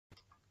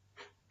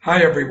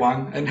Hi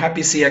everyone, and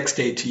happy CX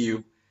Day to you.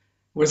 It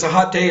was a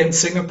hot day in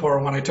Singapore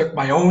when I took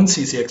my own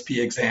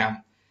CCXP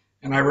exam,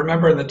 and I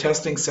remember in the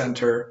testing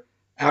center,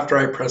 after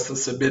I pressed the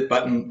submit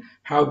button,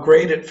 how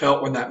great it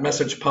felt when that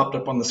message popped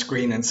up on the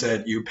screen and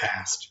said, "You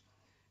passed."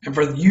 And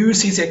for you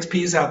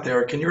CCXPs out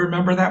there, can you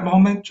remember that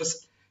moment?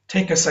 Just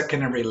take a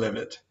second and relive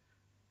it.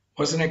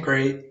 Wasn't it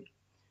great?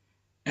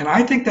 And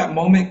I think that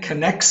moment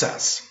connects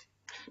us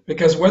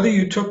because whether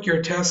you took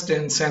your test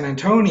in San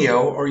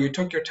Antonio or you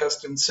took your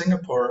test in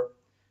Singapore,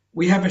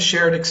 we have a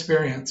shared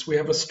experience. We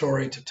have a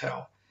story to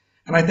tell.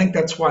 And I think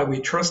that's why we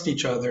trust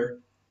each other,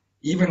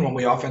 even when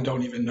we often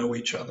don't even know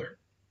each other.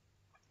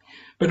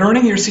 But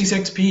earning your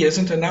C6P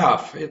isn't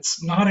enough.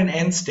 It's not an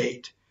end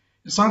state.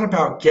 It's not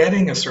about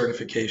getting a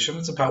certification.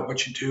 It's about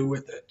what you do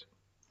with it.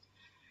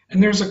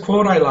 And there's a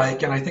quote I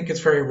like, and I think it's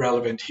very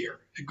relevant here.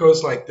 It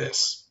goes like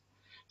this: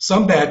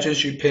 some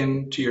badges you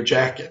pin to your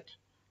jacket,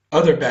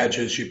 other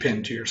badges you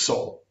pin to your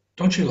soul.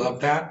 Don't you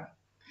love that?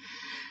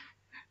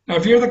 Now,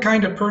 if you're the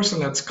kind of person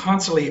that's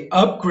constantly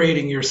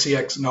upgrading your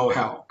CX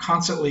know-how,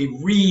 constantly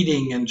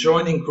reading and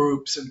joining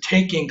groups and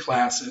taking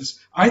classes,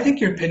 I think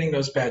you're pinning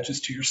those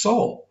badges to your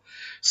soul.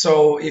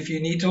 So if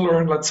you need to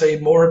learn, let's say,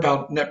 more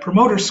about Net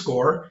Promoter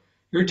Score,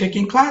 you're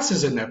taking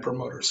classes in Net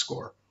Promoter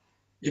Score.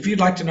 If you'd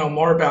like to know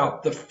more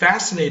about the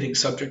fascinating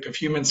subject of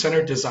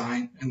human-centered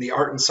design and the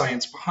art and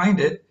science behind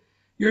it,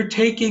 you're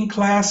taking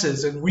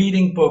classes and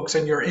reading books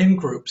and you're in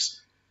groups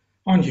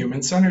on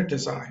human-centered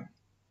design.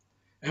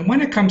 And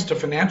when it comes to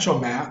financial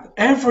math,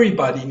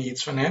 everybody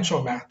needs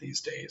financial math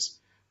these days.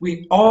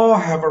 We all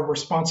have a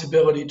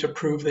responsibility to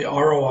prove the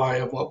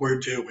ROI of what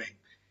we're doing,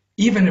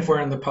 even if we're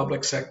in the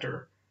public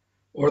sector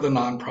or the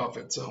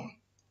nonprofit zone.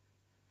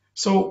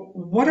 So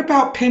what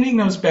about pinning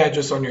those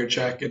badges on your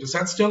jacket? Is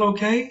that still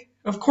okay?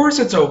 Of course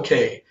it's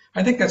okay.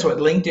 I think that's what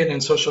LinkedIn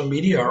and social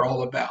media are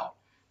all about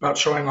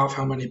showing off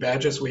how many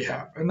badges we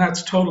have. And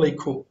that's totally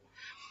cool.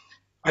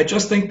 I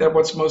just think that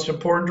what's most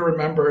important to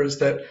remember is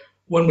that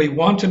when we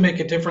want to make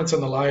a difference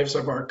in the lives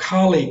of our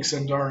colleagues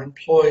and our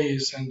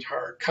employees and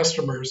our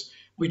customers,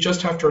 we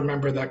just have to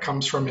remember that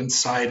comes from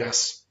inside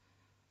us,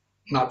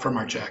 not from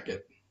our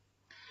jacket.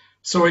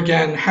 So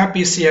again,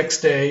 happy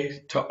CX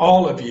Day to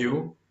all of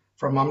you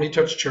from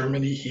OmniTouch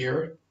Germany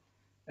here,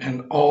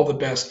 and all the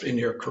best in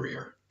your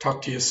career.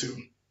 Talk to you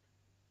soon.